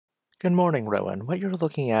Good morning, Rowan. What you're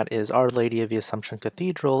looking at is Our Lady of the Assumption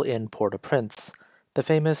Cathedral in Port-au-Prince. The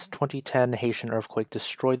famous 2010 Haitian earthquake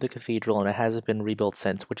destroyed the cathedral and it hasn't been rebuilt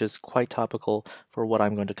since, which is quite topical for what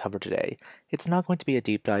I'm going to cover today. It's not going to be a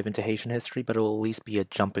deep dive into Haitian history, but it will at least be a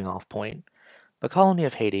jumping off point. The colony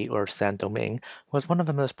of Haiti, or Saint-Domingue, was one of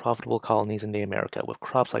the most profitable colonies in the America, with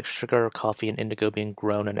crops like sugar, coffee, and indigo being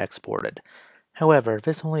grown and exported. However,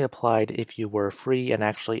 this only applied if you were free and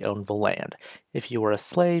actually owned the land. If you were a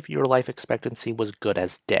slave, your life expectancy was good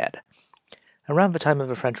as dead. Around the time of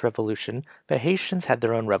the French Revolution, the Haitians had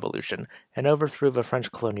their own revolution and overthrew the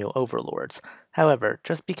French colonial overlords. However,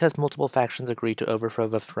 just because multiple factions agreed to overthrow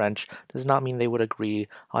the French does not mean they would agree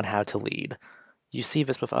on how to lead. You see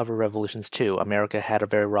this with other revolutions too. America had a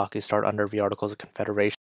very rocky start under the Articles of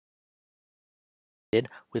Confederation.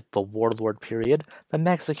 With the warlord period, the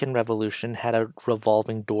Mexican Revolution had a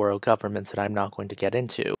revolving door of governments that I'm not going to get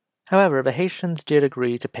into. However, the Haitians did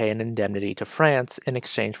agree to pay an indemnity to France in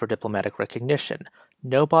exchange for diplomatic recognition.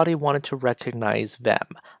 Nobody wanted to recognize them,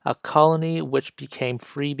 a colony which became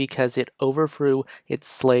free because it overthrew its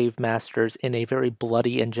slave masters in a very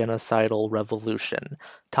bloody and genocidal revolution.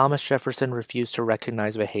 Thomas Jefferson refused to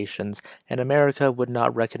recognize the Haitians, and America would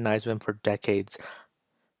not recognize them for decades.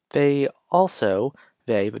 They,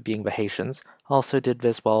 being the Haitians, also did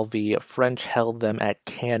this while the French held them at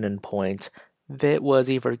cannon point. It was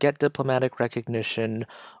either get diplomatic recognition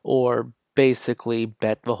or basically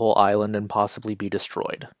bet the whole island and possibly be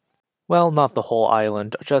destroyed. Well, not the whole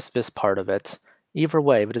island, just this part of it. Either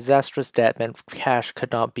way, the disastrous debt meant cash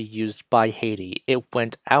could not be used by Haiti. It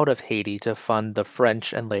went out of Haiti to fund the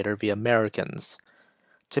French and later the Americans.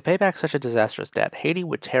 To pay back such a disastrous debt, Haiti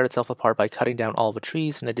would tear itself apart by cutting down all the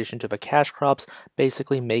trees in addition to the cash crops,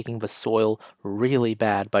 basically making the soil really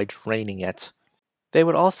bad by draining it. They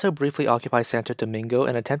would also briefly occupy Santo Domingo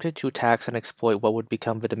and attempted to tax and exploit what would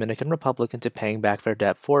become the Dominican Republic into paying back their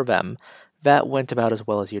debt for them. That went about as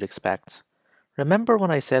well as you'd expect. Remember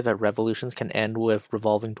when I said that revolutions can end with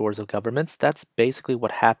revolving doors of governments? That's basically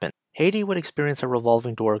what happened. Haiti would experience a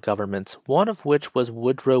revolving door of governments, one of which was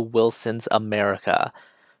Woodrow Wilson's America.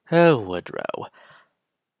 Oh, Woodrow.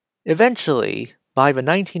 Eventually, by the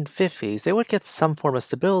 1950s, they would get some form of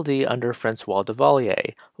stability under Francois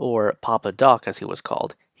Duvalier, or Papa Doc as he was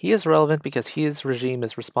called. He is relevant because his regime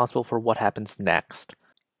is responsible for what happens next.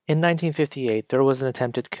 In 1958, there was an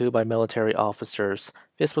attempted coup by military officers.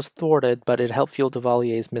 This was thwarted, but it helped fuel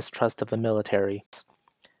Duvalier's mistrust of the military.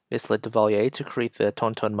 This led Duvalier to create the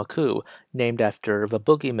Tonton Macoute, named after the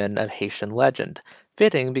boogeyman of Haitian legend.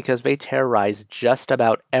 Fitting because they terrorized just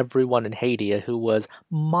about everyone in Haiti who was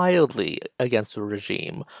mildly against the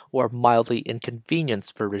regime, or mildly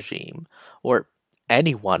inconvenienced the regime, or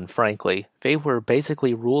anyone, frankly. They were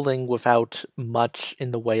basically ruling without much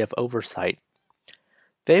in the way of oversight.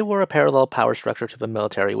 They were a parallel power structure to the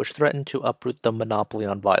military, which threatened to uproot the monopoly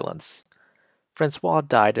on violence. Francois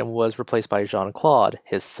died and was replaced by Jean-Claude,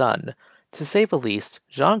 his son. To say the least,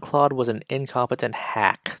 Jean-Claude was an incompetent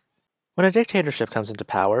hack. When a dictatorship comes into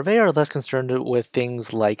power, they are less concerned with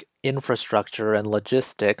things like infrastructure and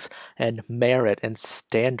logistics and merit and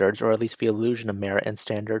standards, or at least the illusion of merit and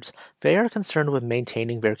standards. They are concerned with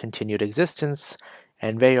maintaining their continued existence,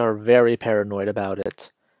 and they are very paranoid about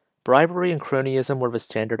it. Bribery and cronyism were the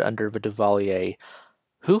standard under the Duvalier.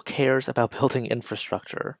 Who cares about building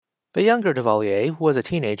infrastructure? The younger Duvalier was a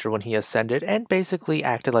teenager when he ascended and basically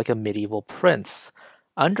acted like a medieval prince.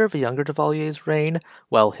 Under the younger Duvalier's reign,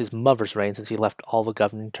 well, his mother's reign since he left all the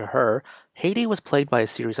governing to her, Haiti was plagued by a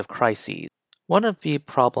series of crises. One of the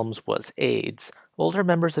problems was AIDS. Older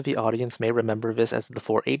members of the audience may remember this as the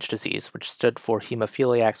 4-H disease, which stood for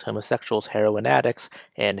hemophiliacs, homosexuals, heroin addicts,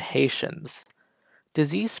 and Haitians.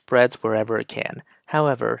 Disease spreads wherever it can.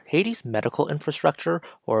 However, Haiti's medical infrastructure,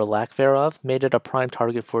 or lack thereof, made it a prime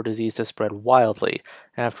target for disease to spread wildly.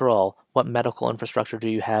 After all, what medical infrastructure do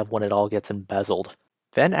you have when it all gets embezzled?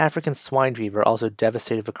 Then African swine fever also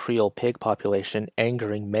devastated the Creole pig population,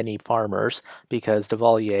 angering many farmers, because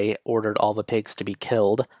Duvalier ordered all the pigs to be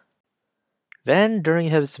killed. Then, during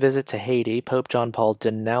his visit to Haiti, Pope John Paul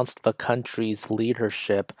denounced the country's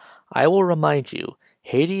leadership. I will remind you,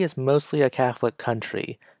 Haiti is mostly a Catholic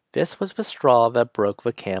country. This was the straw that broke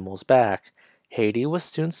the camel's back. Haiti was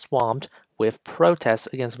soon swamped with protests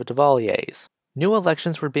against the Duvaliers. New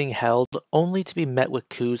elections were being held only to be met with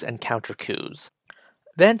coups and counter-coups.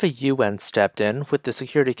 Then the UN stepped in, with the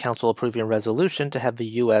Security Council approving a resolution to have the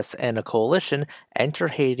US and a coalition enter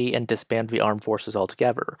Haiti and disband the armed forces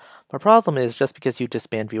altogether. The problem is, just because you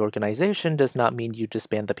disband the organization does not mean you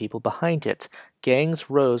disband the people behind it. Gangs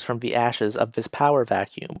rose from the ashes of this power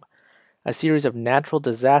vacuum. A series of natural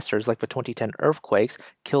disasters like the 2010 earthquakes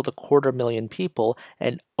killed 250,000 people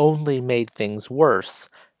and only made things worse.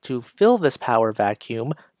 To fill this power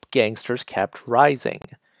vacuum, gangsters kept rising.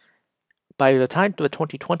 By the time the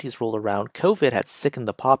 2020s rolled around, COVID had sickened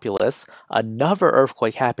the populace, another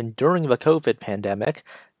earthquake happened during the COVID pandemic,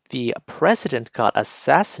 the president got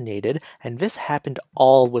assassinated, and this happened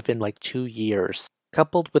all within like 2 years.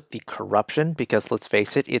 Coupled with the corruption, because let's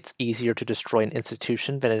face it, it's easier to destroy an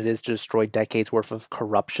institution than it is to destroy decades worth of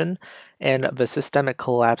corruption, and the systemic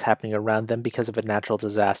collapse happening around them because of the natural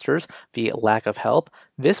disasters, the lack of help,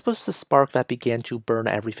 this was the spark that began to burn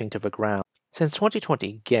everything to the ground. Since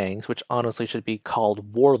 2020, gangs, which honestly should be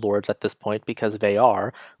called warlords at this point because they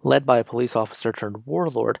are, led by a police officer turned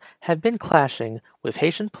warlord, have been clashing with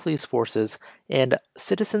Haitian police forces and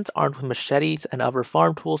citizens armed with machetes and other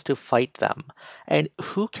farm tools to fight them. And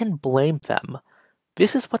who can blame them?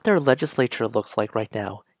 This is what their legislature looks like right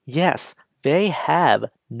now. Yes, they have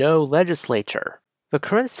no legislature. The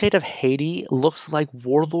current state of Haiti looks like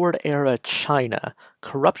warlord-era China.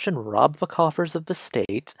 Corruption robbed the coffers of the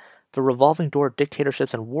state. The revolving door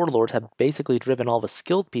dictatorships and warlords have basically driven all the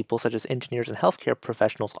skilled people, such as engineers and healthcare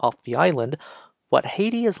professionals, off the island. What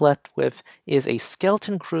Haiti is left with is a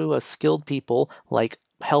skeleton crew of skilled people like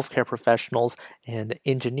healthcare professionals and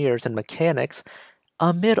engineers and mechanics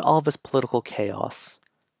amid all this political chaos.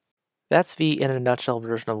 That's the in a nutshell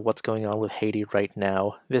version of what's going on with Haiti right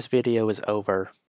now. This video is over.